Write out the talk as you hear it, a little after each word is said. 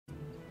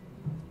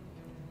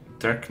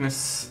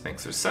Darkness,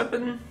 thanks for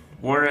subbing.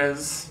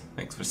 Juarez,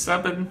 thanks for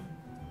subbing.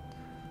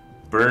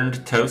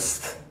 Burned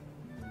Toast,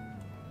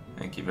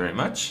 thank you very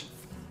much.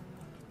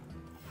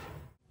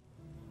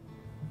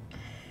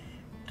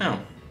 Oh,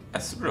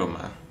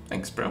 Roma,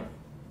 thanks bro.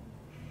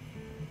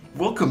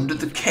 Welcome to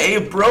the K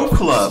Bro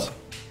Club!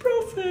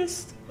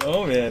 BROFIST!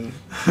 Oh man.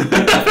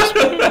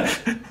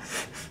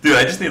 Dude,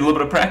 I just need a little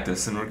bit of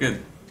practice and we're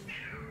good.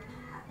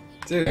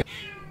 Dude.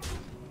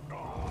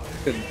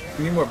 Good.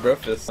 We need more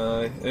BROFIST.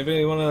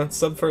 Anybody wanna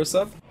sub for a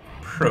sub?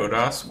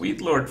 Protoss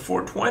Weedlord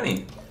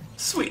 420.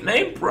 Sweet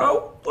name,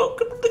 bro.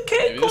 Welcome to the K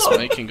Maybe Club. this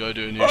Mike can go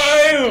do a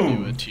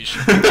new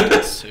t-shirt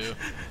contest too.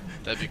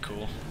 That'd be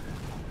cool.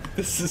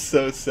 This is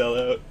so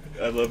sellout.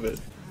 I love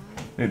it.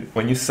 Dude,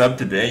 when you sub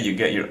today, you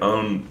get your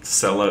own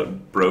sellout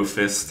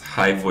BROFIST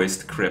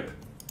high-voiced Kripp.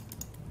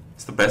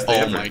 It's the best day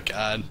ever. Oh my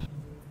god.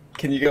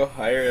 Can you go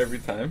higher every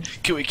time?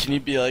 Can you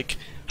be like,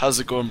 how's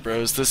it going,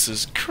 bros? This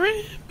is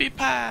Creepy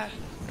Pie!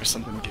 Or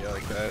something gay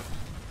like that.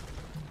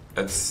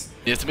 That's...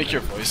 You have to make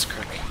your voice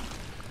crack.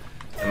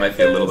 It might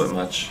be a little bit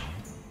much.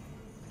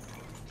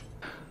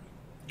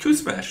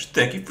 Smash,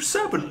 thank you for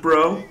subbing,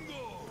 bro.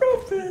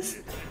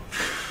 BROFIST.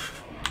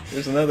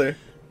 There's another.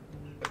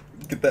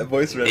 Get that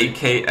voice ready.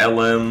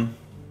 AKLM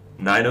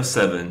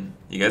 907.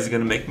 You guys are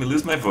gonna make me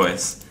lose my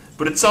voice.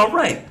 But it's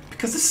alright,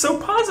 because it's so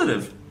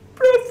positive.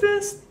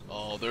 BROFIST.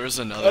 Oh, there's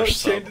another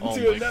sub. Oh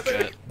my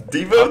god.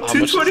 Devo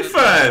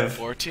 225.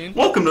 14?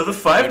 Welcome to the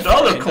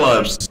 $5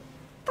 club.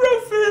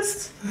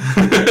 BROFIST.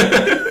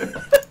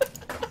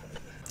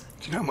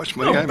 Do you know how much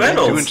money I make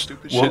Bennels. doing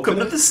stupid shit? Welcome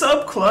to the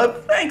sub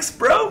club. Thanks,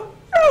 bro.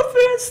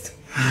 BROFIST.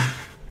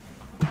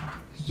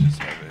 Just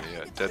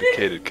have a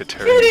dedicated Kitty.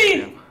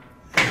 Katerina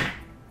cam.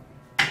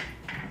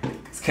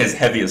 This guy's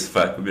heavy as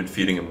fuck. We've been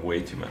feeding him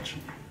way too much.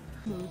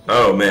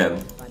 Oh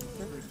man.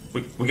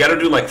 We gotta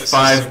do like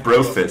 5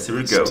 BROFIST. Here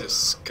we go.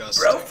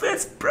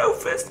 BROFIST,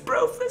 BROFIST, BROFIST,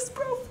 BROFIST,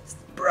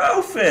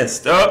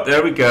 BROFIST. Oh,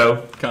 there we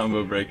go.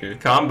 Combo breaker.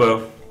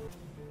 Combo.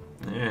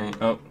 Alright.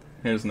 Oh,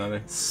 here's another.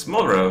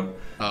 Smolro.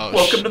 Oh,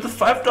 Welcome to the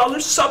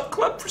 $5 sub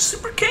club for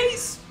Super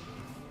Ks.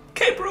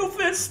 K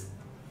BROFIST.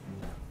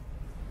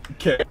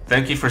 Okay.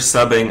 Thank you for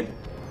subbing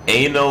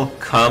Anal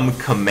Cum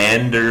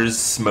Commanders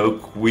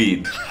Smoke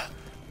Weed.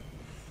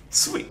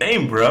 Sweet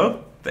name,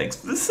 bro. Thanks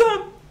for the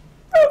sub.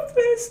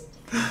 BROFIST.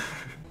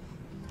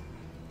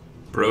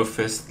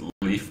 BROFIST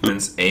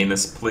Leafman's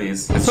anus,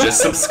 please. It's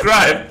just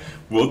subscribe.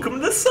 Welcome to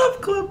the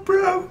sub club,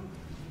 bro.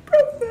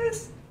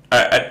 BROFIST.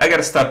 I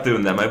gotta stop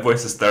doing that. My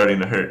voice is starting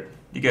to hurt.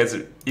 You guys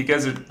are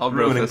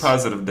ruining BROFIST.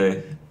 positive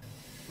day.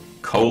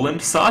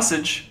 Colon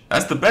sausage.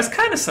 That's the best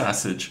kind of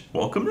sausage.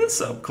 Welcome to the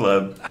sub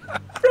club.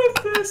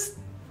 BROFIST.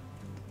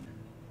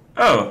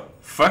 Oh,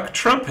 fuck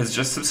Trump has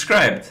just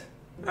subscribed.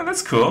 Oh,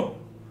 that's cool.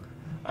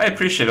 I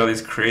appreciate all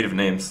these creative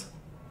names.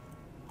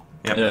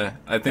 Yep. Yeah,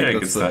 I think Very that's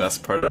good the stuff.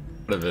 best part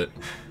of it.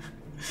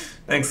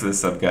 Thanks for the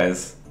sub,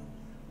 guys.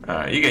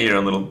 You get your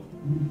own little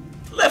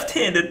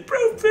left-handed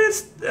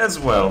BROFIST as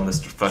well,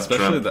 Mr. Fuck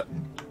Especially Trump. that.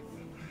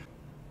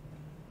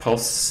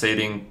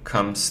 Pulsating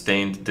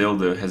cum-stained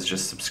dildo has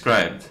just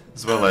subscribed,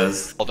 as well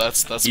as Well,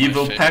 that's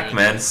Evil my favorite.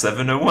 Pac-Man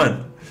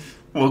 701.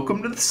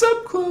 Welcome to the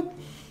sub club.